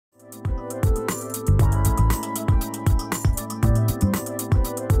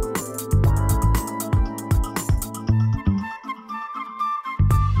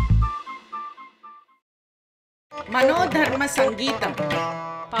Manōdharma Sangītam,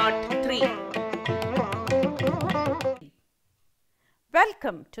 Part 3.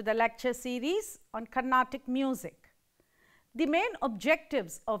 Welcome to the lecture series on Carnatic music. The main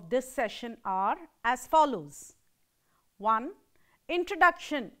objectives of this session are as follows. 1.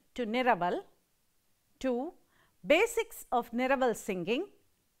 Introduction to Niraval. 2. Basics of Niraval singing.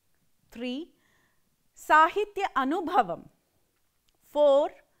 3. Sahitya Anubhavam. 4.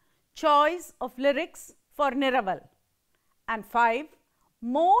 Choice of lyrics for Niraval. And 5.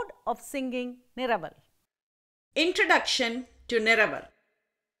 Mode of singing Niraval. Introduction to Niraval.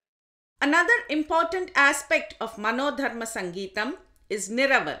 Another important aspect of Manodharma Sangītam is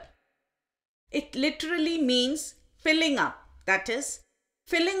Niraval. It literally means filling up, that is,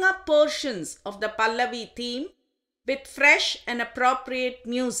 filling up portions of the Pallavi theme with fresh and appropriate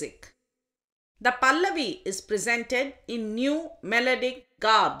music. The Pallavi is presented in new melodic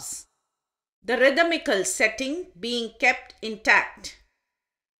garbs, the rhythmical setting being kept intact.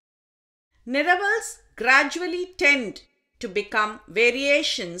 Niravals gradually tend to become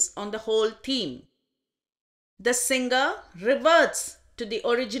variations on the whole theme. The singer reverts to the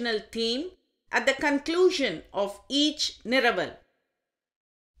original theme at the conclusion of each Niraval.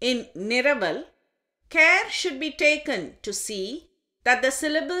 In Niraval, care should be taken to see that the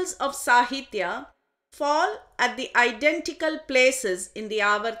syllables of Sahitya fall at the identical places in the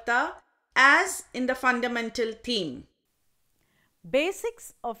Avarta as in the fundamental theme.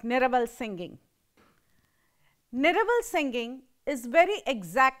 Basics of Niraval singing. Niraval singing is very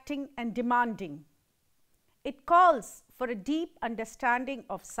exacting and demanding. It calls for a deep understanding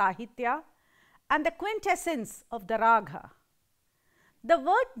of Sahitya and the quintessence of the Raga. The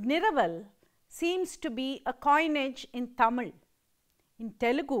word Niraval seems to be a coinage in Tamil. In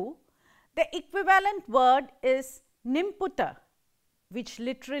Telugu, the equivalent word is Nimputa, which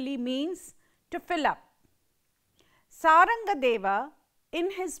literally means to fill up. Sarangadeva,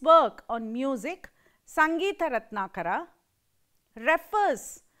 in his work on music, Sangita Ratnakara,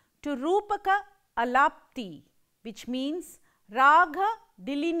 refers to Rupaka Alapti, which means Raga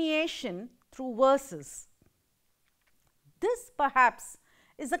delineation through verses. This perhaps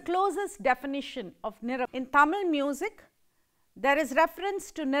is the closest definition of Niraval. In Tamil music, there is reference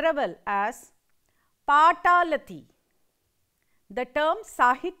to Niraval as Patalati. The term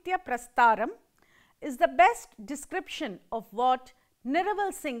Sahitya Prastaram is the best description of what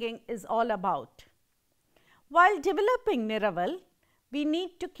Niraval singing is all about. While developing Niraval, we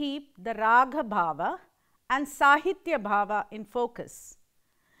need to keep the Raga Bhava and Sahitya Bhava in focus.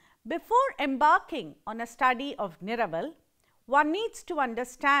 Before embarking on a study of Niraval, one needs to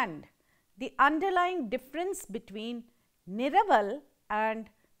understand the underlying difference between Niraval and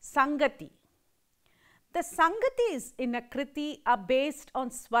Sangati. The Sangatis in a Kriti are based on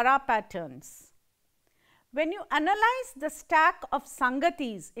Swara patterns. When you analyze the stack of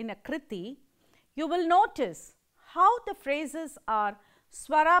Sangatis in a Kriti, you will notice how the phrases are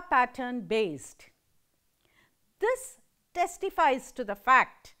Swara pattern based. This testifies to the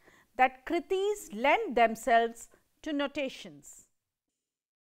fact that Kritis lend themselves to notations.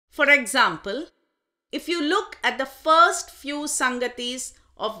 For example, if you look at the first few Sangatis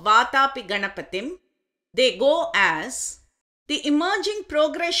of Vatapi Ganapatim, they go as: the emerging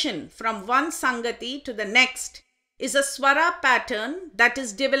progression from one Sangati to the next is a Swara pattern that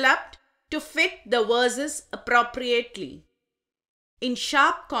is developed to fit the verses appropriately. In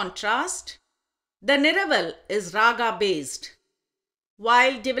sharp contrast, the Niraval is Raga based.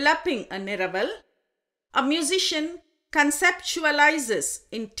 While developing a Niraval, a musician conceptualizes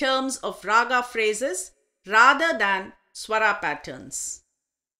in terms of Raga phrases rather than Swara patterns.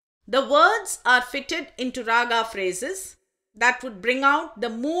 The words are fitted into Raga phrases that would bring out the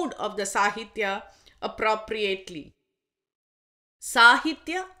mood of the Sahitya appropriately.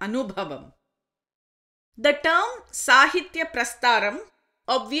 Sahitya Anubhavam. The term Sahitya Prastaram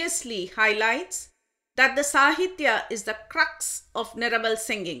obviously highlights that the Sahitya is the crux of Niraval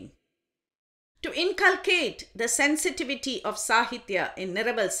singing. To inculcate the sensitivity of Sahitya in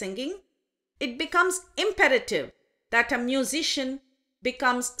Niraval singing, it becomes imperative that a musician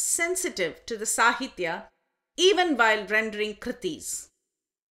becomes sensitive to the Sahitya even while rendering Kritis.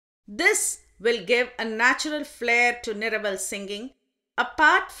 This will give a natural flair to Niraval singing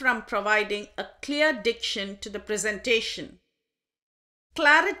apart from providing a clear diction to the presentation.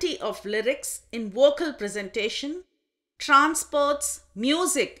 Clarity of lyrics in vocal presentation transports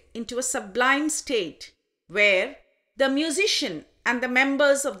music into a sublime state where the musician and the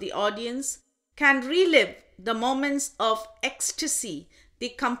members of the audience can relive the moments of ecstasy the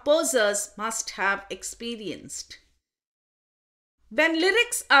composers must have experienced. When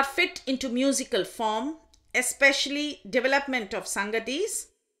lyrics are fit into musical form especially development of Sangatis,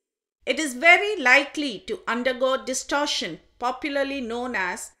 it is very likely to undergo distortion, popularly known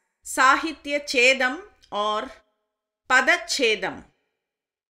as Sahitya Chedam or Padachedam.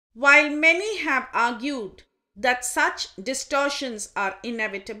 While many have argued that such distortions are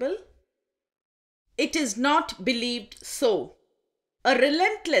inevitable, it is not believed so. A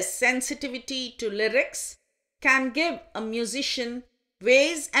relentless sensitivity to lyrics can give a musician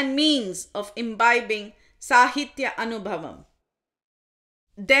ways and means of imbibing Sahitya Anubhavam.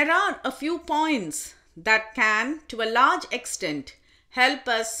 There are a few points that can, to a large extent, help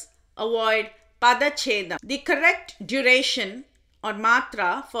us avoid Padachedam. The correct duration or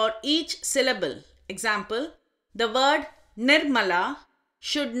matra for each syllable. Example, the word Nirmala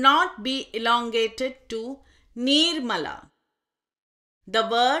should not be elongated to Nirmala. The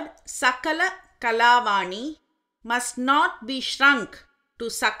word Sakala Kalavani must not be shrunk to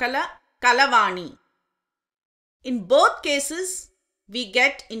Sakala Kalavani. In both cases, we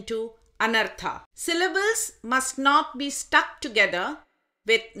get into anartha. Syllables must not be stuck together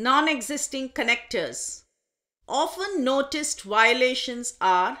with non-existing connectors. Often noticed violations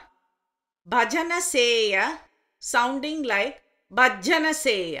are Bhajanaseya sounding like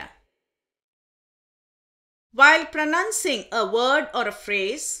Bhajanaseya. While pronouncing a word or a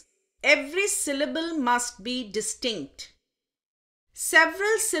phrase, every syllable must be distinct.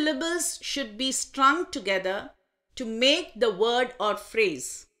 Several syllables should be strung together to make the word or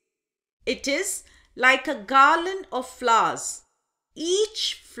phrase. It is like a garland of flowers,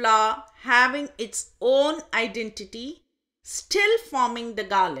 each flower having its own identity, still forming the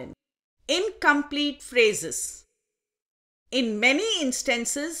garland. Incomplete phrases. In many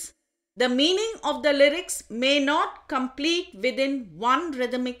instances, the meaning of the lyrics may not complete within one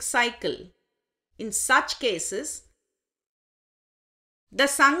rhythmic cycle. In such cases, the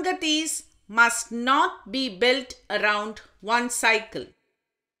Sangatis must not be built around one cycle.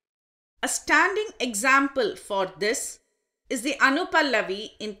 A standing example for this is the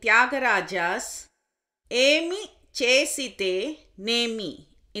Anupallavi in Tyagaraja's Emi Chesite Nemi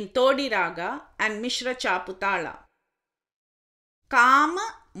in Todi Raga and Mishra Chaputala. Kama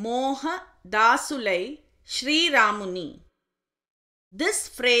Moha Dasulai Sri Ramuni. This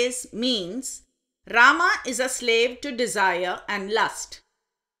phrase means Rama is a slave to desire and lust.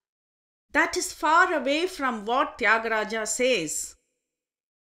 That is far away from what Tyagaraja says.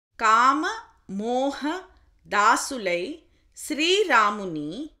 Kama Moha Dasulai Sri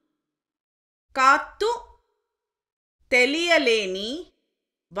Ramuni Kattu Teliyaleni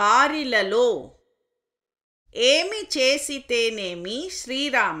Varilalo Emi Chesitenemi Sri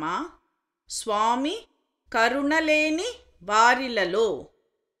Rama Swami Karunaleni Varilalo.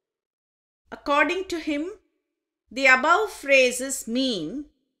 According to him, the above phrases mean,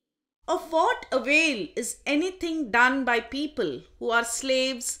 of what avail is anything done by people who are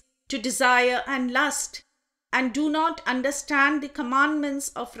slaves to desire and lust and do not understand the commandments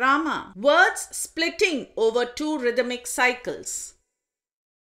of Rama? Words splitting over two rhythmic cycles.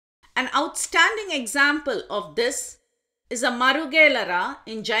 An outstanding example of this is a Marugelara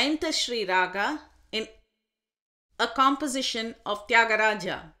in Jayantashri Raga in a composition of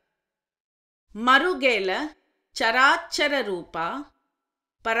Tyagaraja. Marugela Charachara Rupa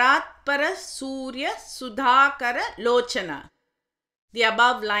Paratpara Surya Sudhakara Lochana. The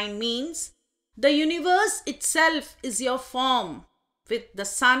above line means, the universe itself is your form, with the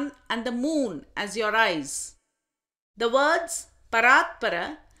sun and the moon as your eyes. The words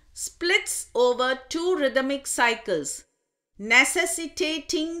Paratpara splits over two rhythmic cycles,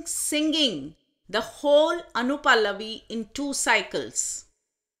 necessitating singing the whole Anupallavi in two cycles.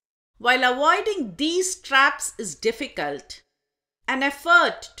 While avoiding these traps is difficult, an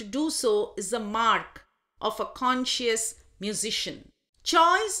effort to do so is a mark of a conscious musician.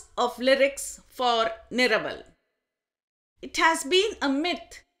 Choice of lyrics for Niraval. It has been a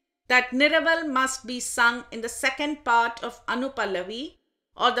myth that Niraval must be sung in the second part of Anupallavi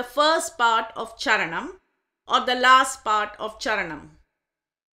or the first part of Charanam or the last part of Charanam.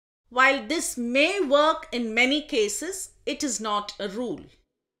 While this may work in many cases, it is not a rule.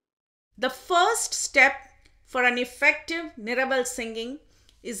 The first step for an effective Niraval singing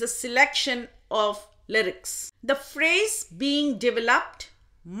is the selection of lyrics. The phrase being developed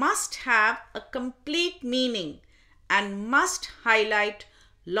must have a complete meaning and must highlight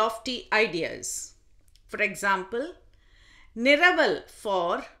lofty ideas. For example, Niraval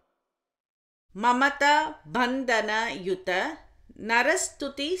for Mamata Bandhana Yuta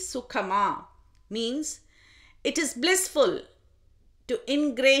Narastuti Sukhama means it is blissful to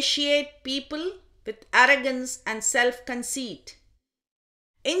ingratiate people with arrogance and self-conceit.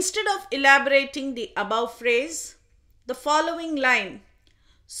 Instead of elaborating the above phrase, the following line,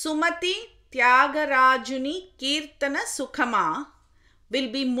 Sumati Tyagarajuni Kirtana Sukhama,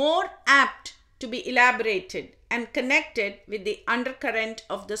 will be more apt to be elaborated and connected with the undercurrent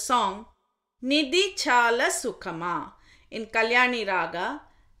of the song Nidhi Chala Sukhama in Kalyani Raga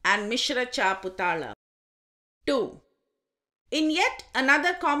and Mishra Chaputala. 2. In yet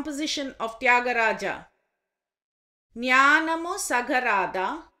another composition of Tyagaraja, Jnanamu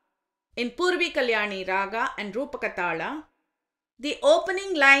Sagarada in Purvi Kalyani Raga and Rupakatala, the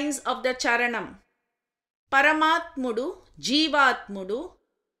opening lines of the Charanam, Paramatmudu, Jivatmudu,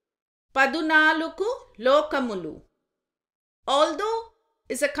 Padunaluku, Lokamulu, although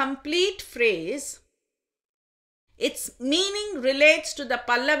is a complete phrase, its meaning relates to the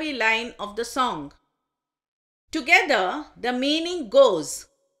Pallavi line of the song. Together, the meaning goes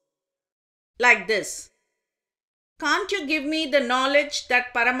like this. Can't you give me the knowledge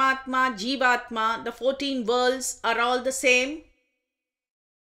that Paramatma, Jivatma, the 14 worlds are all the same?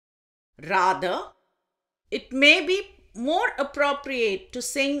 Rather, it may be more appropriate to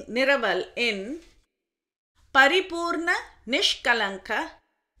sing Niraval in Paripurna Nishkalanka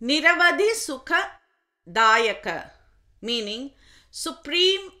Niravadhi Sukha Dayaka, meaning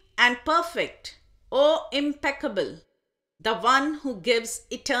supreme and perfect, O impeccable, the one who gives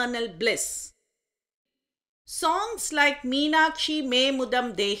eternal bliss. Songs like Meenakshi Me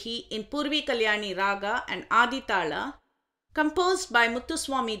Mudam Dehi in Purvi Kalyani Raga and Aditala, composed by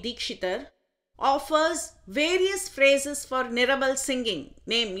Muthuswami Dikshitar, offers various phrases for Niraval singing,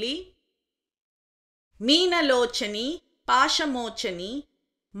 namely Meenalochani, Pashamochani,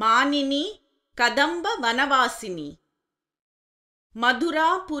 Manini, Kadamba Vanavasini,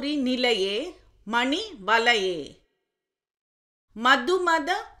 Madhura Puri Nilaye, Mani Valaye,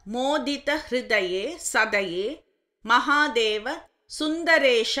 Madhumada Modita Hridaye Sadaye, Mahadeva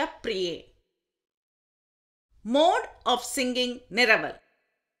Sundaresha Priye. Mode of singing Niraval.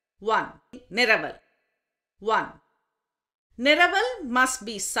 1. Niraval. 1. Niraval must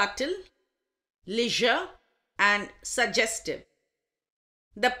be subtle, leisure and suggestive.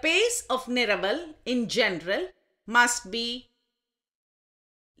 The pace of Niraval in general must be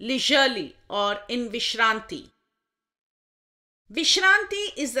leisurely or in Vishranti. Vishranti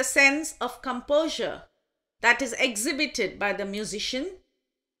is the sense of composure that is exhibited by the musician,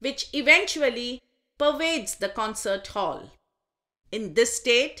 which eventually pervades the concert hall. In this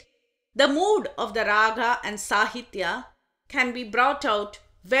state, the mood of the raga and sahitya can be brought out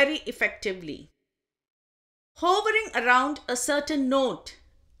very effectively. Hovering around a certain note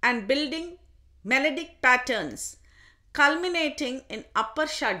and building melodic patterns culminating in upper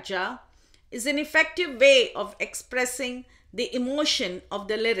shadja is an effective way of expressing the emotion of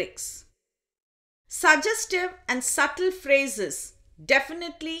the lyrics. Suggestive and subtle phrases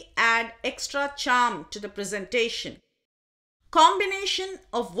definitely add extra charm to the presentation. Combination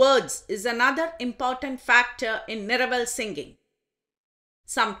of words is another important factor in Niraval singing.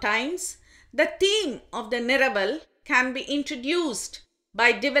 Sometimes the theme of the Niraval can be introduced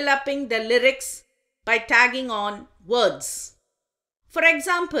by developing the lyrics by tagging on words. For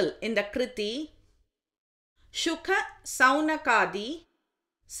example, in the Kriti, Shukha Saunakadi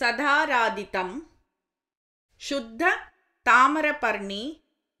Sadharaditam Shuddha Tamaraparni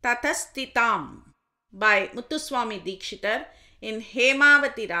Tatastitam by Muthuswami Dikshitar in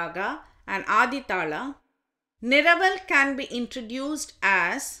Hemavati Raga and Aditala, Niraval can be introduced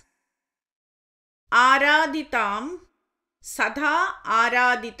as Araditam Sadha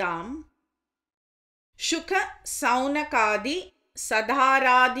Araditam Shukha Saunakadi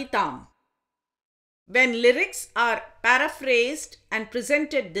Sadharaditam. When lyrics are paraphrased and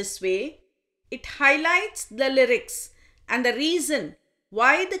presented this way, it highlights the lyrics and the reason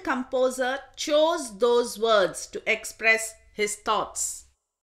why the composer chose those words to express his thoughts.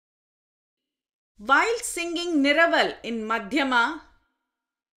 While singing Niraval in Madhyama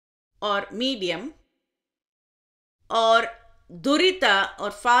or medium or Durita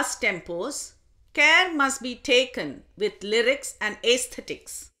or fast tempos, care must be taken with lyrics and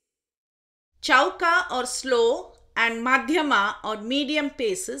aesthetics. Chauka or slow and Madhyama or medium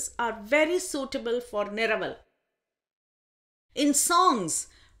paces are very suitable for Niraval. In songs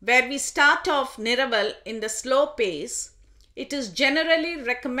where we start off Niraval in the slow pace, it is generally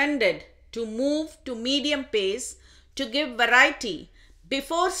recommended to move to medium pace to give variety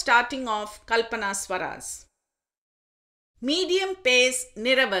before starting off Kalpana Swaras. Medium pace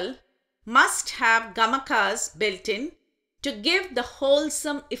Niraval must have gamakas built in to give the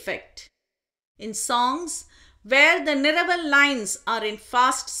wholesome effect. In songs where the Niraval lines are in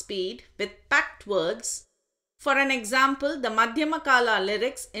fast speed with packed words, For an example, the Madhyamakala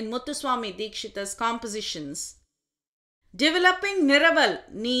lyrics in Muthuswami Dikshita's compositions. Developing Niraval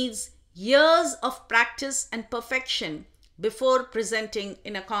needs years of practice and perfection before presenting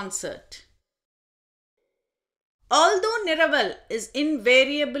in a concert. Although Niraval is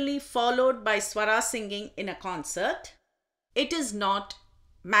invariably followed by Swara singing in a concert, it is not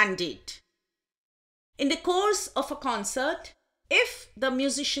mandate. In the course of a concert, if the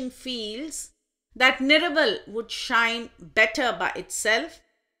musician feels that Niraval would shine better by itself,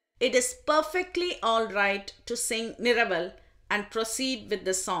 it is perfectly all right to sing Niraval and proceed with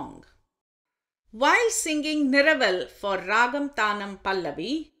the song. While singing Niraval for Ragam Tanam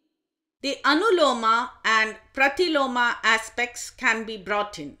Pallavi, the Anuloma and Pratiloma aspects can be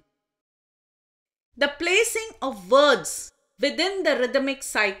brought in. The placing of words within the rhythmic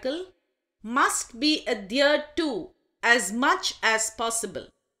cycle must be adhered to as much as possible.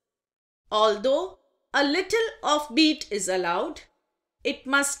 Although a little offbeat is allowed, it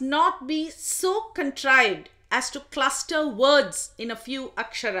must not be so contrived as to cluster words in a few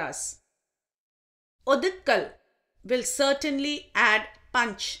aksharas. Odukkal will certainly add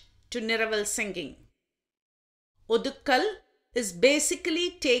punch to Niraval singing. Odukkal is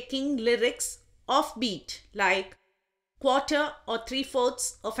basically taking lyrics offbeat like quarter or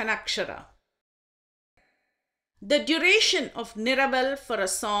 3/4 of an akshara. The duration of Niraval for a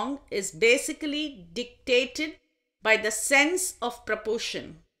song is basically dictated by the sense of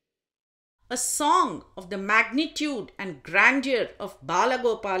proportion. A song of the magnitude and grandeur of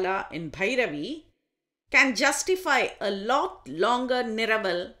Balagopala in Bhairavi can justify a lot longer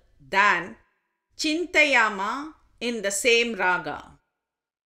Niraval than Chintayama in the same raga.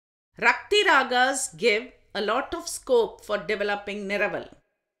 Rakti ragas give a lot of scope for developing Niraval.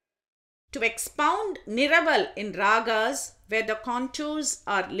 To expound Niraval in ragas where the contours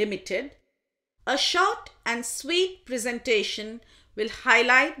are limited, a short and sweet presentation will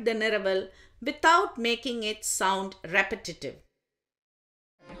highlight the Niraval without making it sound repetitive.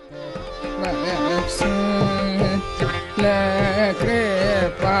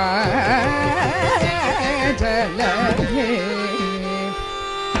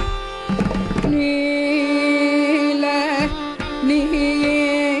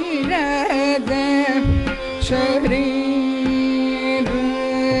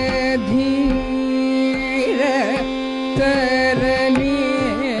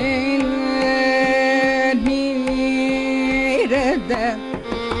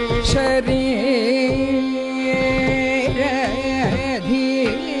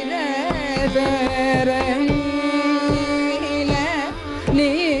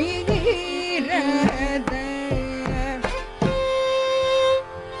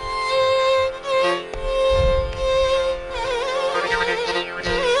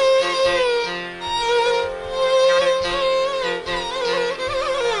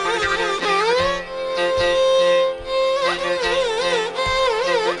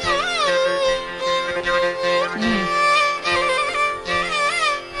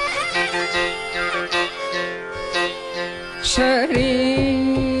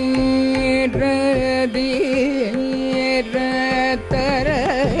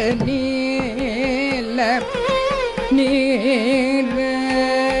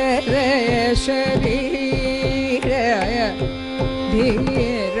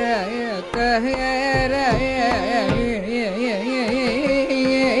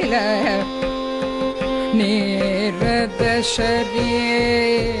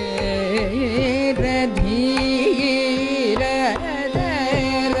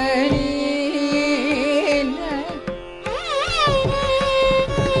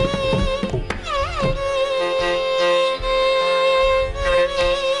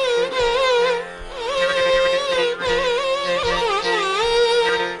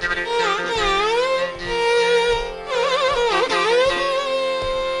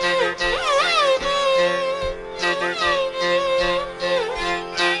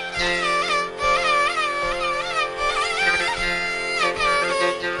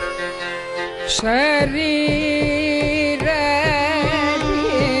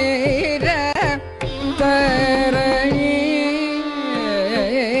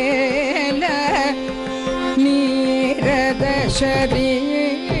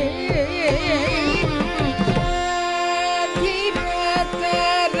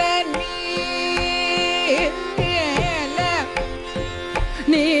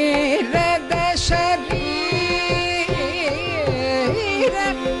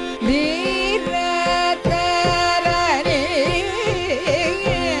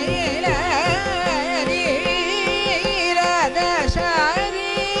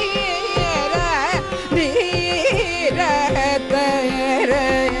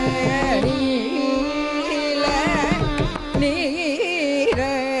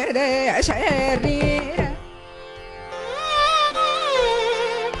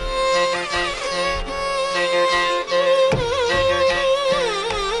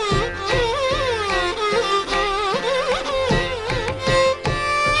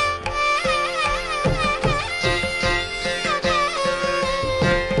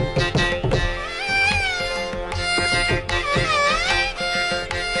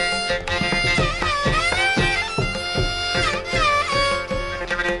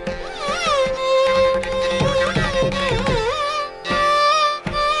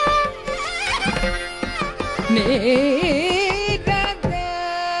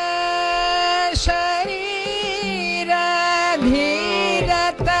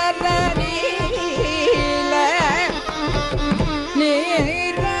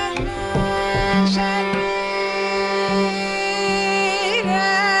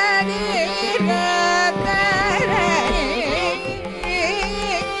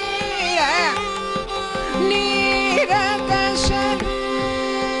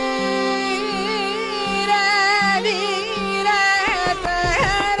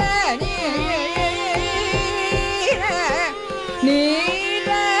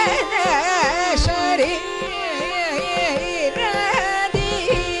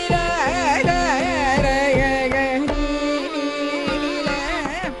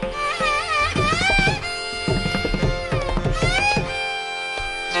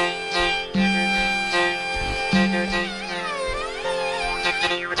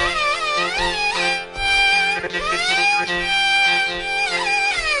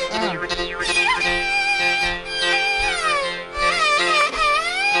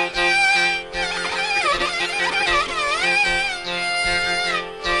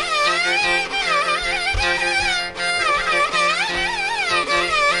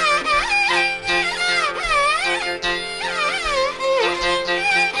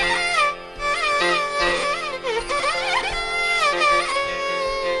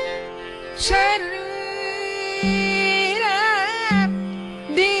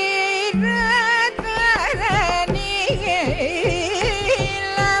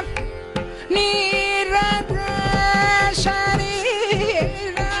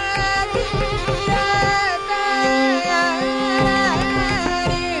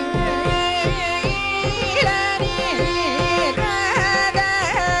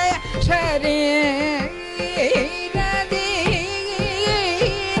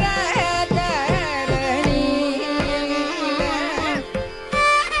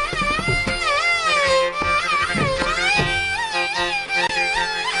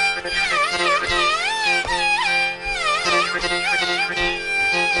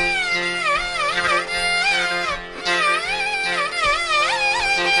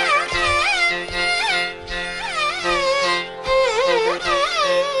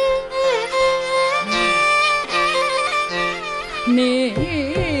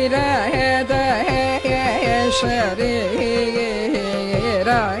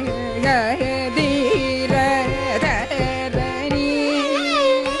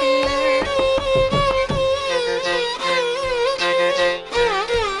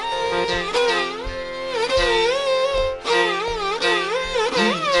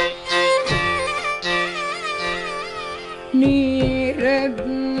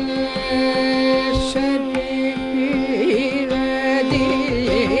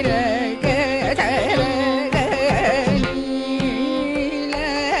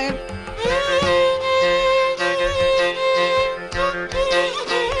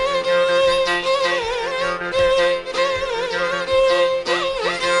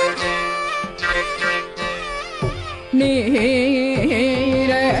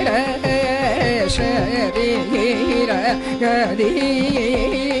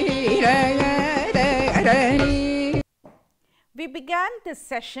 We began this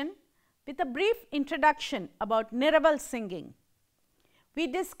session with a brief introduction about Nirabal singing. We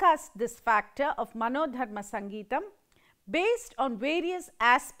discussed this factor of Manodharma Sangītam based on various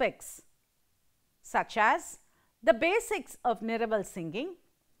aspects such as the basics of Nirabal singing,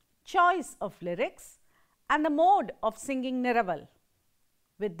 choice of lyrics and the mode of singing Nirabal.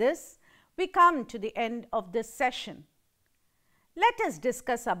 With this, we come to the end of this session. Let us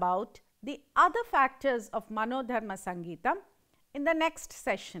discuss about the other factors of Manodharma Sangītam in the next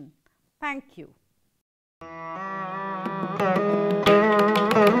session. Thank you.